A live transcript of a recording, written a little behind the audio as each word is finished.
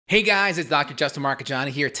Hey guys, it's Dr. Justin Marcagiani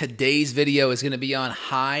here. Today's video is going to be on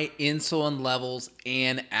high insulin levels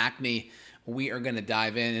and acne. We are going to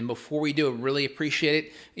dive in, and before we do, I really appreciate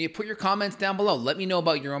it. You put your comments down below. Let me know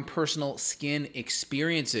about your own personal skin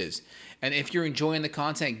experiences. And if you're enjoying the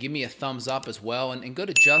content, give me a thumbs up as well. And go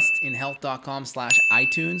to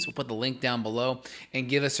justinhealth.com/iTunes. We'll put the link down below and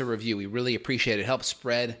give us a review. We really appreciate it. It helps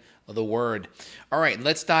spread the word. All right,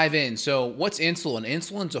 let's dive in. So what's insulin?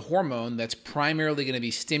 Insulin's a hormone that's primarily going to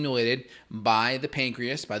be stimulated by the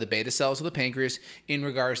pancreas, by the beta cells of the pancreas in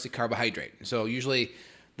regards to carbohydrate. So usually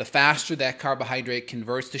the faster that carbohydrate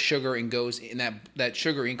converts to sugar and goes in that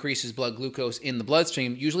sugar increases blood glucose in the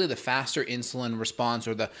bloodstream, usually the faster insulin response,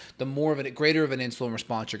 or the more of a greater of an insulin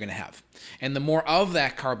response you're going to have. And the more of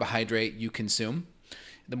that carbohydrate you consume,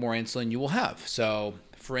 the more insulin you will have. So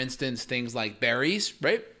for instance, things like berries,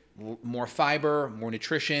 right? More fiber, more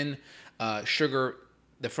nutrition, sugar,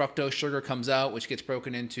 the fructose sugar comes out, which gets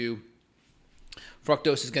broken into.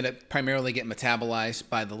 Fructose is going to primarily get metabolized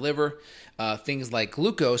by the liver. Things like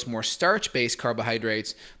glucose, more starch-based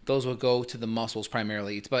carbohydrates, those will go to the muscles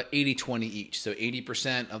primarily. It's about 80-20 each. So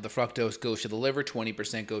 80% of the fructose goes to the liver,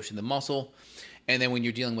 20% goes to the muscle. And then when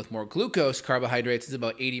you're dealing with more glucose carbohydrates, it's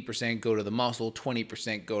about 80% go to the muscle,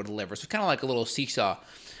 20% go to the liver. So kind of like a little seesaw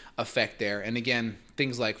effect there. And again,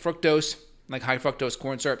 things like fructose, like high fructose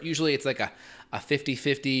corn syrup, usually it's like a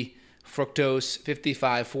 50-50 fructose,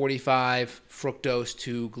 55-45 fructose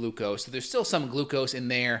to glucose. So there's still some glucose in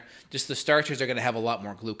there, just the starches are going to have a lot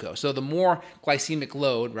more glucose. So the more glycemic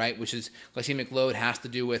load, right, which is glycemic load has to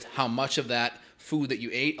do with how much of that food that you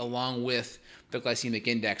ate along with the glycemic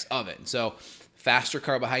index of it. So faster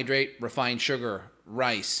carbohydrate, refined sugar,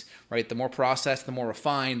 rice, right? The more processed, the more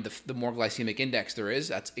refined, the more glycemic index there is.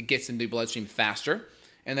 It gets into the bloodstream faster.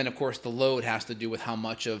 And then, of course, the load has to do with how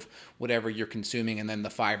much of whatever you're consuming and then the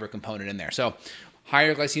fiber component in there. So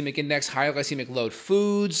higher glycemic index, higher glycemic load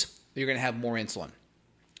foods, you're going to have more insulin.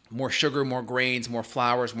 More sugar, more grains, more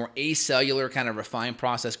flours, more acellular kind of refined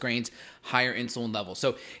processed grains, higher insulin levels.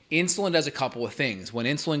 So insulin does a couple of things. When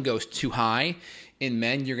insulin goes too high, in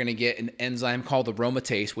men, you're going to get an enzyme called the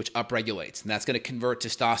aromatase, which upregulates, and that's going to convert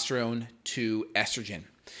testosterone to estrogen.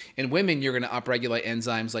 In women, you're going to upregulate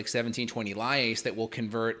enzymes like 17-20 lyase that will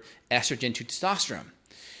convert estrogen to testosterone.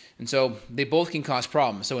 And so they both can cause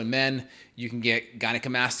problems. So in men, you can get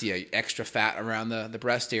gynecomastia, extra fat around the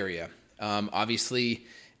breast area. Obviously,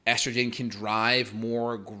 estrogen can drive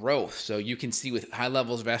more growth. So you can see with high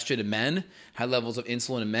levels of estrogen in men, high levels of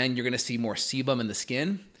insulin in men, you're going to see more sebum in the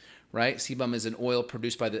skin. Right? Sebum is an oil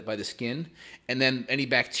produced by the skin. And then any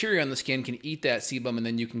bacteria on the skin can eat that sebum, and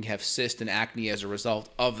then you can have cyst and acne as a result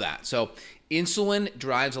of that. So insulin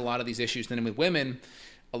drives a lot of these issues. Then with women,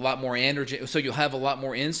 a lot more androgen. So you'll have a lot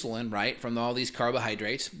more insulin, right, from all these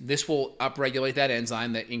carbohydrates. This will upregulate that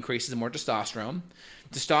enzyme that increases more testosterone.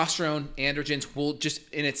 Testosterone, androgens will just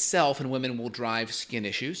in itself in women will drive skin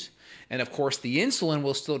issues. And of course, the insulin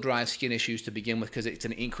will still drive skin issues to begin with because it's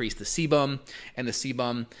going to increase the sebum, and the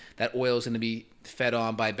sebum, that oil is going to be fed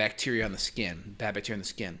on by bacteria on the skin, bad bacteria in the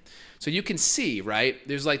skin. So you can see, right,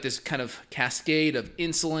 there's like this kind of cascade of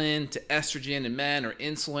insulin to estrogen in men, or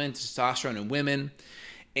insulin to testosterone in women,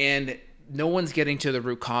 and no one's getting to the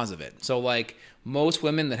root cause of it. So like most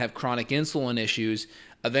women that have chronic insulin issues,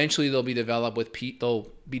 eventually they'll be diagnosed with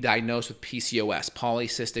PCOS,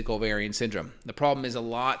 polycystic ovarian syndrome. The problem is a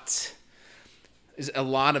lot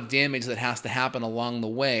of damage that has to happen along the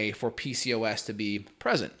way for PCOS to be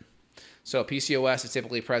present. So PCOS is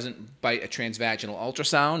typically present by a transvaginal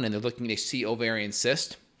ultrasound, and they're looking to see ovarian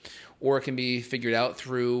cyst, or it can be figured out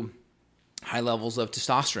through high levels of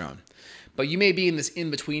testosterone. But you may be in this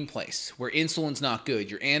in-between place where insulin's not good,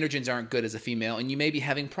 your androgens aren't good as a female, and you may be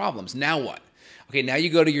having problems. Now what? Okay, now you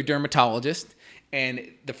go to your dermatologist, and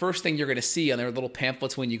the first thing you're going to see on their little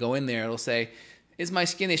pamphlets when you go in there, it'll say, is my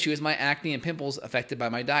skin issue, is my acne and pimples affected by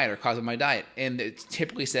my diet or caused by my diet? And it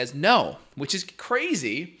typically says no, which is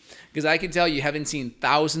crazy because I can tell you, having seen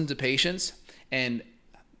thousands of patients and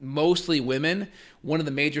mostly women, one of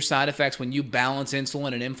the major side effects when you balance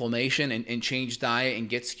insulin and inflammation and change diet and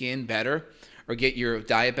get skin better, or get your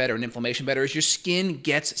diet better and inflammation better, is your skin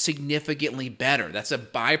gets significantly better. That's a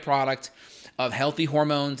byproduct of healthy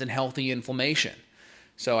hormones and healthy inflammation.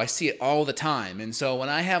 So I see it all the time. And so when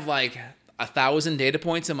I have like 1,000 data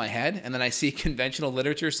points in my head, and then I see conventional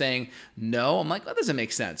literature saying no, I'm like, that doesn't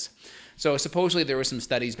make sense. So supposedly there were some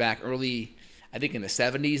studies back early, I think in the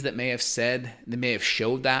 70s that may have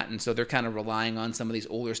showed that. And so they're kind of relying on some of these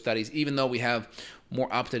older studies, even though we have more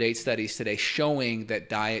up-to-date studies today showing that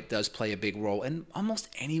diet does play a big role. And almost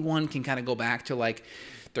anyone can kind of go back to like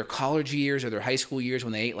their college years or their high school years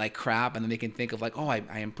when they ate like crap, and then they can think of like, oh,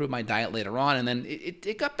 I improved my diet later on, and then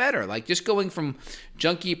it got better. Like just going from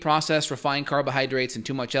junky, processed, refined carbohydrates and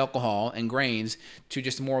too much alcohol and grains to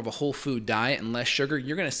just more of a whole food diet and less sugar,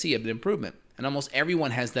 you're going to see an improvement. And almost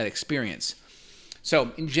everyone has that experience.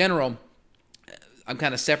 So in general, I'm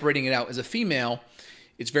kind of separating it out. As a female,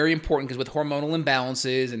 it's very important because with hormonal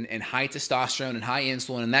imbalances and high testosterone and high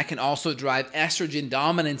insulin, and that can also drive estrogen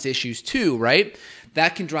dominance issues too, right?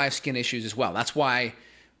 That can drive skin issues as well. That's why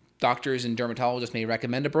doctors and dermatologists may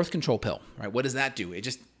recommend a birth control pill, right? What does that do? It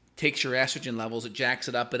just takes your estrogen levels, it jacks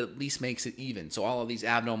it up, but at least makes it even. So all of these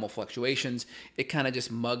abnormal fluctuations, it kind of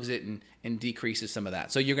just mugs it and decreases some of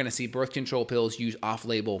that. So you're going to see birth control pills used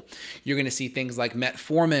off-label. You're going to see things like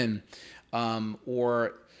metformin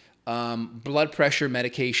or blood pressure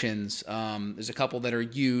medications. There's a couple that are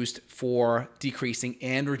used for decreasing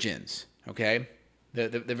androgens, okay? The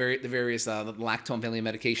various lactone family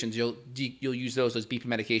medications, you'll use those BP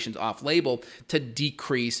medications off-label to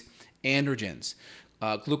decrease androgens.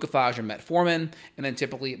 Glucophage or metformin, and then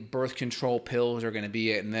typically birth control pills are going to be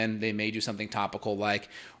it, and then they may do something topical like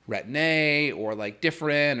Retin-A or like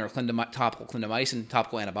Differin or topical clindamycin,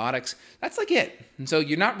 topical antibiotics. That's like it. And so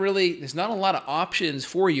there's not a lot of options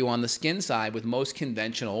for you on the skin side with most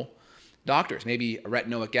conventional doctors. Maybe a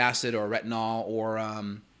retinoic acid or retinol or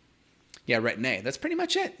Retin-A. That's pretty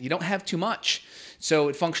much it. You don't have too much. So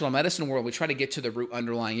in functional medicine world, we try to get to the root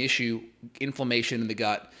underlying issue, inflammation in the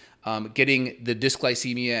gut, getting the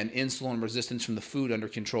dysglycemia and insulin resistance from the food under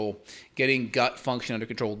control, getting gut function under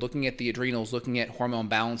control, looking at the adrenals, looking at hormone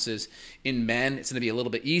balances. In men, it's going to be a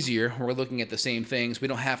little bit easier. We're looking at the same things. We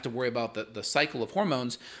don't have to worry about the cycle of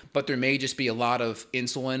hormones, but there may just be a lot of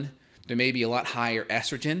insulin. There may be a lot higher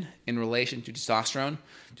estrogen in relation to testosterone,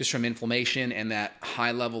 just from inflammation and that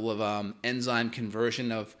high level of enzyme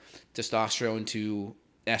conversion of testosterone to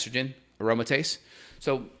estrogen, aromatase.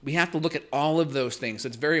 So we have to look at all of those things. So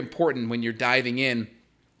it's very important when you're diving in.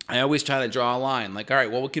 I always try to draw a line like, all right,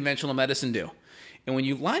 what would conventional medicine do? And when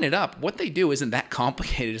you line it up, what they do isn't that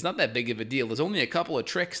complicated. It's not that big of a deal. There's only a couple of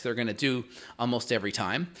tricks they're going to do almost every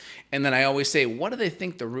time. And then I always say, what do they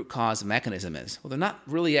think the root cause mechanism is? Well, they're not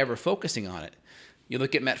really ever focusing on it. You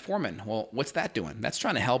look at metformin. Well, what's that doing? That's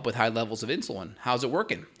trying to help with high levels of insulin. How's it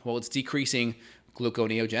working? Well, it's decreasing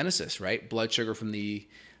gluconeogenesis, right? Blood sugar from the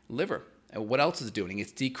liver. What else is it doing?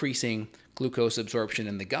 It's decreasing glucose absorption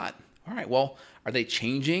in the gut. All right, well, are they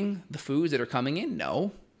changing the foods that are coming in?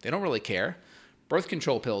 No, they don't really care. Birth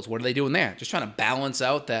control pills, what are they doing there? Just trying to balance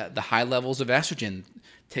out the high levels of estrogen,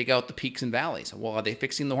 take out the peaks and valleys. Well, are they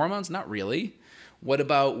fixing the hormones? Not really. What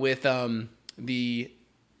about with the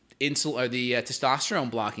insulin or the testosterone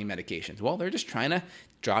blocking medications? Well, they're just trying to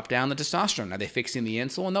drop down the testosterone. Are they fixing the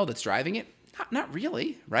insulin though that's driving it? Not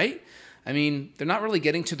really, right? I mean, they're not really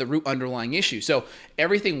getting to the root underlying issue. So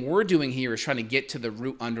everything we're doing here is trying to get to the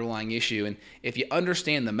root underlying issue. And if you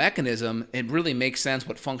understand the mechanism, it really makes sense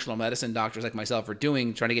what functional medicine doctors like myself are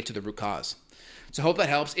doing, trying to get to the root cause. So I hope that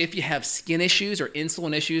helps. If you have skin issues or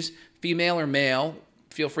insulin issues, female or male,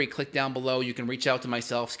 feel free to click down below. You can reach out to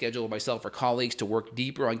myself, schedule myself or colleagues to work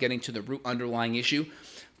deeper on getting to the root underlying issue,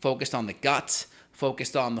 focused on the gut,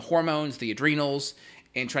 focused on the hormones, the adrenals,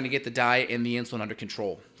 and trying to get the diet and the insulin under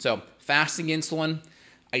control. So fasting insulin,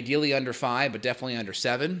 ideally under 5, but definitely under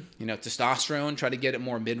 7. Testosterone, try to get it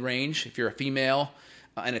more mid-range. If you're a female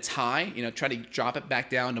and it's high, try to drop it back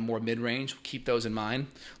down to more mid-range. Keep those in mind.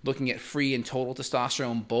 Looking at free and total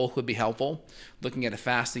testosterone, both would be helpful. Looking at a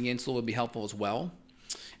fasting insulin would be helpful as well.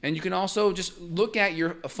 And you can also just look at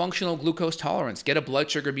your functional glucose tolerance. Get a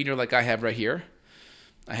blood sugar meter like I have right here.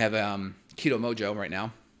 I have Keto Mojo right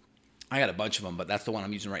now. I got a bunch of them, but that's the one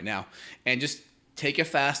I'm using right now. And just take a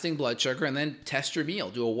fasting blood sugar and then test your meal.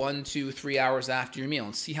 Do a 1, 2, 3 hours after your meal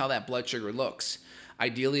and see how that blood sugar looks.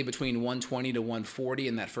 Ideally between 120 to 140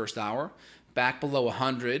 in that first hour, back below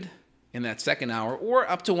 100 in that second hour, or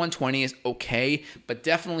up to 120 is okay, but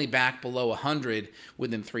definitely back below 100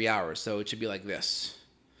 within 3 hours. So it should be like this.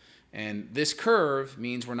 And this curve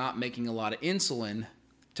means we're not making a lot of insulin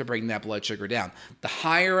to bring that blood sugar down. The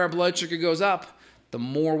higher our blood sugar goes up, the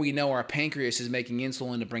more we know our pancreas is making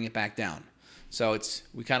insulin to bring it back down. So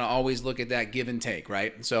we kind of always look at that give and take,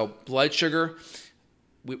 right? So blood sugar,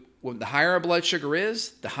 when the higher our blood sugar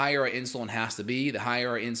is, the higher our insulin has to be. The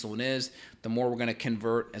higher our insulin is, the more we're going to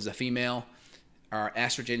convert as a female our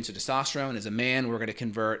estrogen to testosterone. As a man, we're going to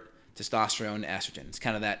convert testosterone, estrogen. It's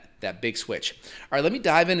kind of that big switch. All right, let me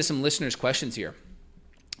dive into some listeners' questions here.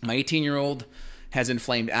 My 18-year-old has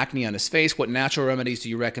inflamed acne on his face. What natural remedies do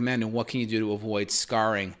you recommend, and what can you do to avoid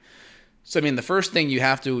scarring? So, I mean, the first thing you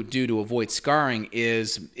have to do to avoid scarring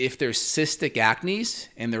is if there's cystic acne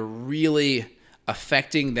and they're really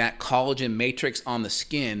affecting that collagen matrix on the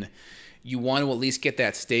skin, you want to at least get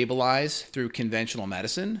that stabilized through conventional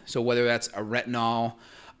medicine. So whether that's a retinol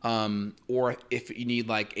or if you need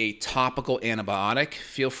like a topical antibiotic,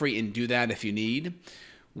 feel free and do that if you need.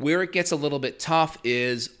 Where it gets a little bit tough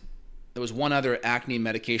is there was one other acne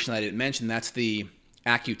medication I didn't mention. That's the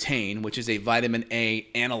Accutane, which is a vitamin A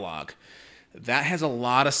analog. That has a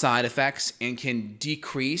lot of side effects and can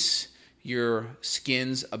decrease your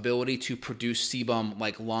skin's ability to produce sebum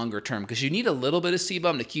like longer term, because you need a little bit of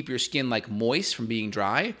sebum to keep your skin like moist from being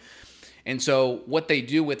dry. And so what they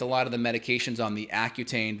do with a lot of the medications on the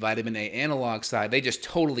Accutane vitamin A analog side, they just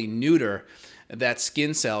totally neuter that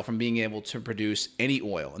skin cell from being able to produce any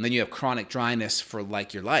oil. And then you have chronic dryness for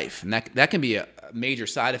like your life. And that can be a major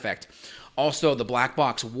side effect. Also, the black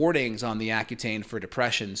box warnings on the Accutane for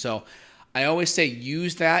depression. So I always say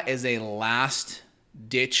use that as a last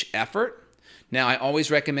ditch effort. Now, I always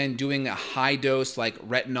recommend doing a high dose like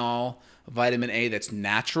retinol, vitamin A that's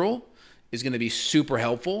natural is going to be super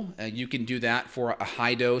helpful. You can do that for a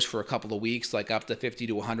high dose for a couple of weeks, like up to 50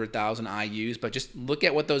 to 100,000 IUs. But just look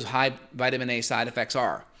at what those high vitamin A side effects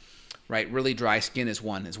are, right? Really dry skin is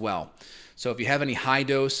one as well. So if you have any high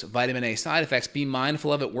dose vitamin A side effects, be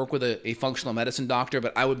mindful of it. Work with a functional medicine doctor.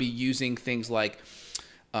 But I would be using things like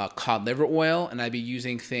cod liver oil, and I'd be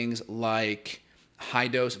using things like high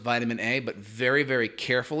dose vitamin A, but very, very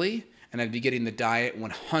carefully. And I'd be getting the diet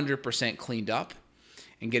 100% cleaned up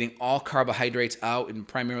and getting all carbohydrates out and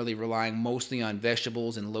primarily relying mostly on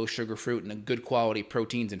vegetables and low sugar fruit and good quality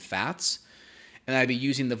proteins and fats. And I'd be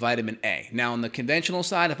using the vitamin A. Now on the conventional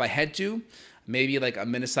side, if I had to, maybe like a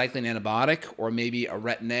minocycline antibiotic or maybe a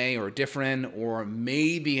Retin-A or a Differin or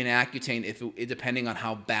maybe an Accutane depending on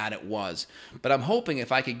how bad it was. But I'm hoping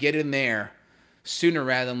if I could get in there sooner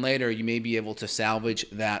rather than later, you may be able to salvage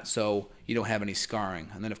that so you don't have any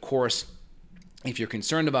scarring. And then of course, if you're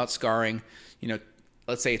concerned about scarring,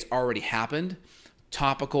 let's say it's already happened,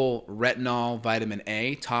 topical retinol, vitamin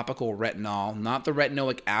A, topical retinol, not the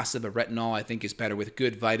retinoic acid, but retinol I think is better with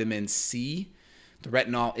good vitamin C. The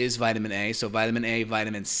retinol is vitamin A, so vitamin A,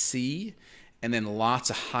 vitamin C, and then lots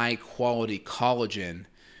of high quality collagen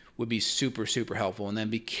would be super, super helpful. And then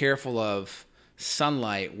be careful of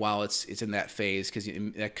sunlight while it's in that phase, because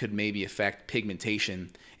that could maybe affect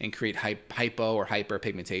pigmentation and create hypo or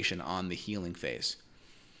hyperpigmentation on the healing phase.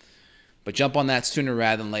 But jump on that sooner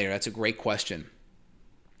rather than later. That's a great question.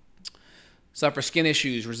 Suffer skin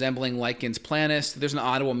issues resembling lichens planus. There's an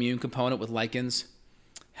autoimmune component with lichens.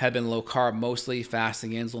 Have been low carb mostly,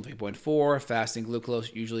 fasting insulin 3.4, fasting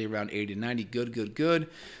glucose usually around 80 to 90. Good.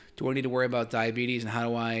 Do I need to worry about diabetes, and how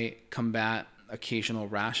do I combat occasional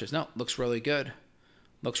rashes? No, looks really good.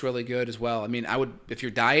 Looks really good as well. I mean, if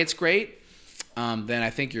your diet's great, then I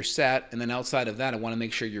think you're set. And then outside of that, I want to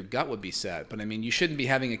make sure your gut would be set. But I mean, you shouldn't be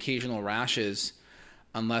having occasional rashes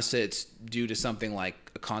unless it's due to something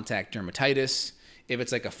like a contact dermatitis. If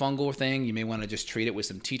it's like a fungal thing, you may want to just treat it with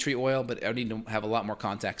some tea tree oil, but I need to have a lot more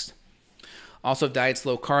context. Also, if diet's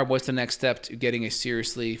low carb, what's the next step to getting a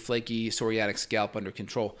seriously flaky psoriatic scalp under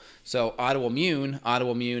control? So autoimmune,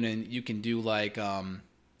 and you can do like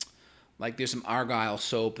there's some Argyle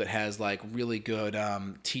soap that has like really good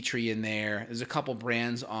tea tree in there. There's a couple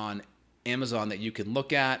brands on Amazon that you can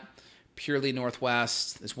look at. Purely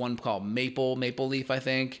Northwest. There's one called Maple Leaf, I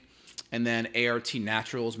think. And then ART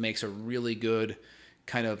Naturals makes a really good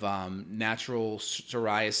kind of natural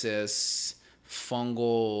psoriasis,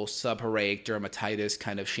 fungal, seborrheic dermatitis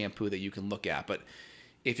kind of shampoo that you can look at. But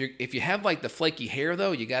if you have like the flaky hair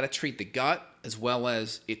though, you got to treat the gut as well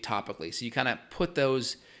as it topically. So you kind of put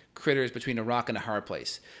those critters between a rock and a hard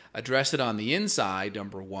place. Address it on the inside,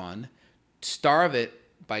 number one. Starve it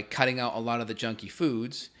by cutting out a lot of the junky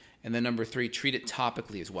foods. And then number three, treat it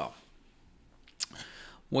topically as well.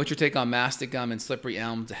 What's your take on mastic gum and slippery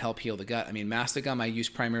elm to help heal the gut? I mean, mastic gum I use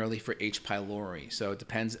primarily for H. pylori, so it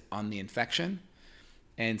depends on the infection.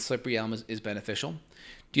 And slippery elm is beneficial.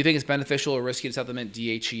 Do you think it's beneficial or risky to supplement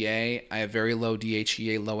DHEA? I have very low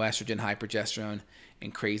DHEA, low estrogen, high progesterone,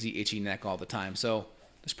 and crazy itchy neck all the time. So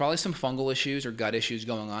there's probably some fungal issues or gut issues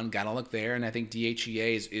going on. Got to look there. And I think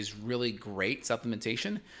DHEA is really great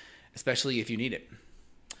supplementation, especially if you need it.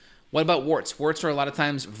 What about warts? Warts are a lot of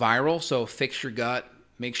times viral, so fix your gut.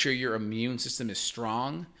 Make sure your immune system is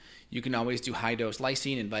strong. You can always do high-dose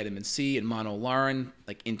lysine and vitamin C and monolaurin,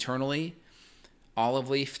 like internally. olive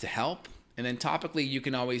leaf to help. And then topically, you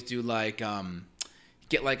can always do like,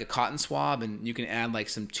 get like a cotton swab, and you can add like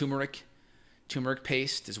some turmeric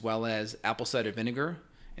paste as well as apple cider vinegar,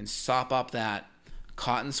 and sop up that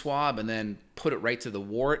cotton swab and then put it right to the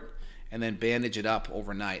wart and then bandage it up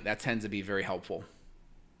overnight. That tends to be very helpful.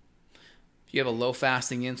 If you have a low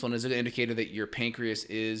fasting insulin, is it an indicator that your pancreas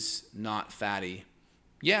is not fatty?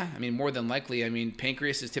 Yeah, I mean, more than likely. I mean,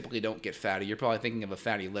 pancreases typically don't get fatty. You're probably thinking of a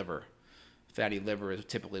fatty liver. Fatty liver is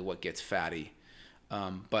typically what gets fatty.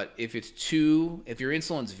 But if your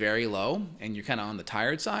insulin's very low and you're kind of on the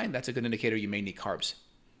tired side, that's a good indicator you may need carbs.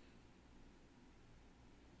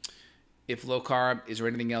 If low carb, is there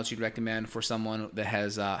anything else you'd recommend for someone that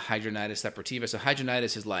has hidradenitis suppurativa? So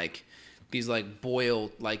hidradenitis is like these like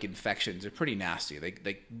boil-like infections. They're pretty nasty.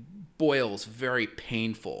 They boils, very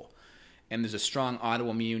painful, and there's a strong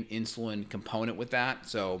autoimmune insulin component with that.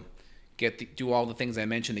 So do all the things I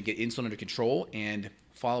mentioned to get insulin under control and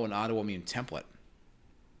follow an autoimmune template.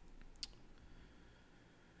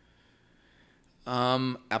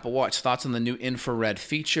 Apple Watch, thoughts on the new infrared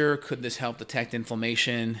feature? Could this help detect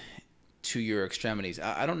inflammation to your extremities?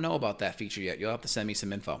 I don't know about that feature yet. You'll have to send me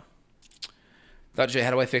some info. Dr. J,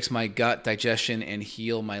 how do I fix my gut, digestion, and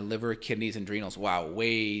heal my liver, kidneys, and adrenals? Wow,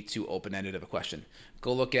 way too open-ended of a question.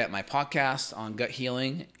 Go look at my podcast on gut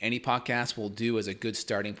healing. Any podcast will do as a good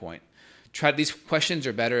starting point. These questions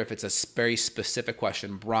are better if it's a very specific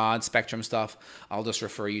question. Broad spectrum stuff, I'll just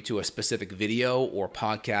refer you to a specific video or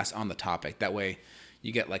podcast on the topic. That way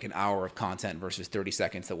you get like an hour of content versus 30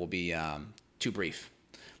 seconds that will be too brief.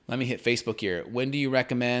 Let me hit Facebook here. When do you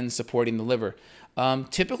recommend supporting the liver?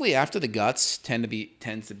 Typically after the guts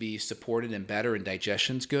tends to be supported and better, and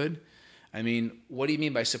digestion's good. I mean, what do you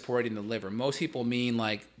mean by supporting the liver? Most people mean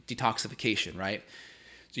like detoxification, right?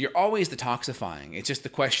 So you're always detoxifying. It's just the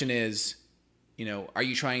question is, are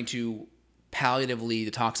you trying to palliatively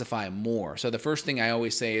detoxify more? So the first thing I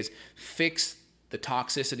always say is fix the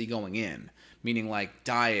toxicity going in, meaning like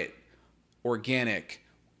diet, organic,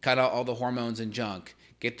 cut out all the hormones and junk,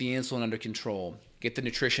 get the insulin under control, get the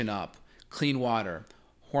nutrition up, clean water,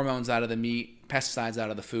 hormones out of the meat, pesticides out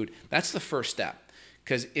of the food. That's the first step.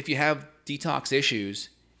 Because if you have detox issues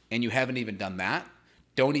and you haven't even done that,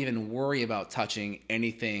 don't even worry about touching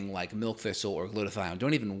anything like milk thistle or glutathione.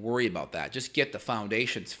 Don't even worry about that. Just get the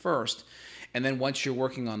foundations first. And then once you're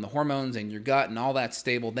working on the hormones and your gut and all that's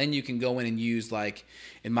stable, then you can go in and use, like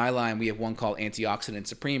in my line, we have one called Antioxidant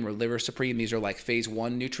Supreme or Liver Supreme. These are like phase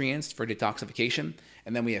 1 nutrients for detoxification.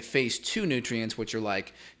 And then we have phase 2 nutrients, which are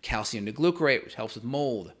like calcium glucarate, which helps with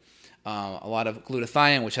mold. A lot of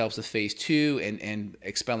glutathione, which helps with phase 2 and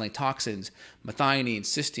expelling toxins, methionine,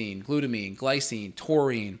 cysteine, glutamine, glycine,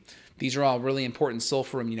 taurine. These are all really important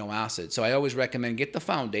sulfur amino acids. So I always recommend get the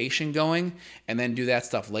foundation going and then do that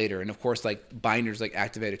stuff later. And of course, like binders like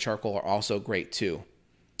activated charcoal are also great too.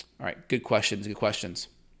 All right, good questions, good questions.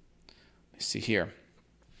 Let's see here.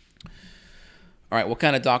 All right, what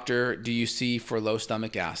kind of doctor do you see for low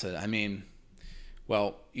stomach acid? I mean,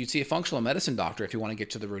 well, you'd see a functional medicine doctor if you want to get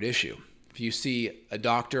to the root issue. If you see a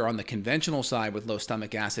doctor on the conventional side with low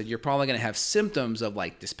stomach acid, you're probably going to have symptoms of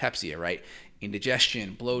like dyspepsia, right?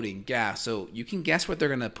 Indigestion, bloating, gas. So you can guess what they're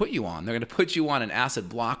going to put you on. They're going to put you on an acid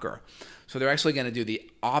blocker. So they're actually going to do the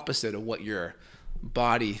opposite of what your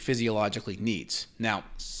body physiologically needs. Now,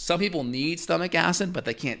 some people need stomach acid, but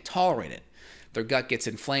they can't tolerate it. Their gut gets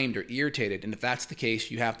inflamed or irritated. And if that's the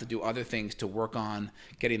case, you have to do other things to work on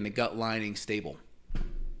getting the gut lining stable.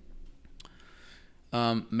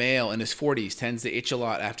 Male in his 40s tends to itch a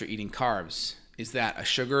lot after eating carbs. Is that a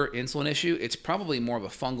sugar insulin issue? It's probably more of a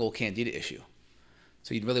fungal candida issue.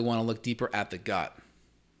 So you'd really want to look deeper at the gut.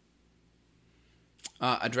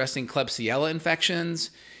 Addressing Klebsiella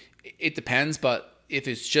infections, it depends, but if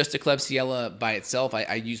it's just a Klebsiella by itself,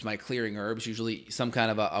 I use my clearing herbs. Usually some kind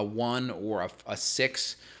of a 1 or a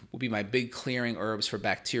 6 will be my big clearing herbs for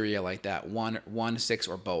bacteria like that. 1, 6,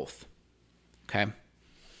 or both. Okay.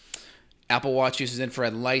 Apple Watch uses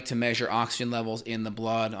infrared light to measure oxygen levels in the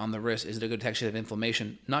blood on the wrist. Is it a good detection of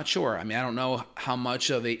inflammation? Not sure. I mean, I don't know how much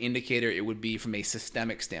of an indicator it would be from a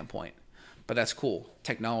systemic standpoint, but that's cool.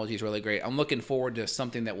 Technology is really great. I'm looking forward to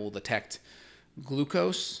something that will detect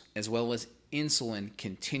glucose as well as insulin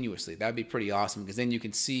continuously. That would be pretty awesome because then you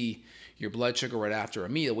can see your blood sugar right after a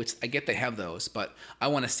meal, which I get they have those, but I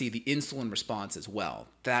want to see the insulin response as well.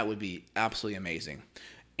 That would be absolutely amazing.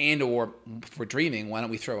 And or for dreaming, why don't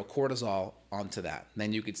we throw a cortisol onto that?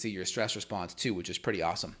 Then you could see your stress response too, which is pretty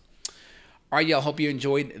awesome. All right, y'all, hope you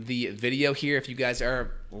enjoyed the video here. If you guys are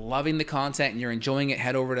loving the content and you're enjoying it,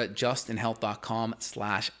 head over to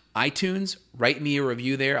justinhealth.com/iTunes. Write me a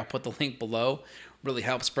review there. I'll put the link below. really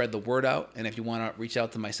help spread the word out. And if you want to reach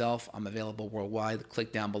out to myself, I'm available worldwide.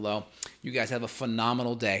 Click down below. You guys have a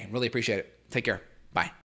phenomenal day. Really appreciate it. Take care. Bye.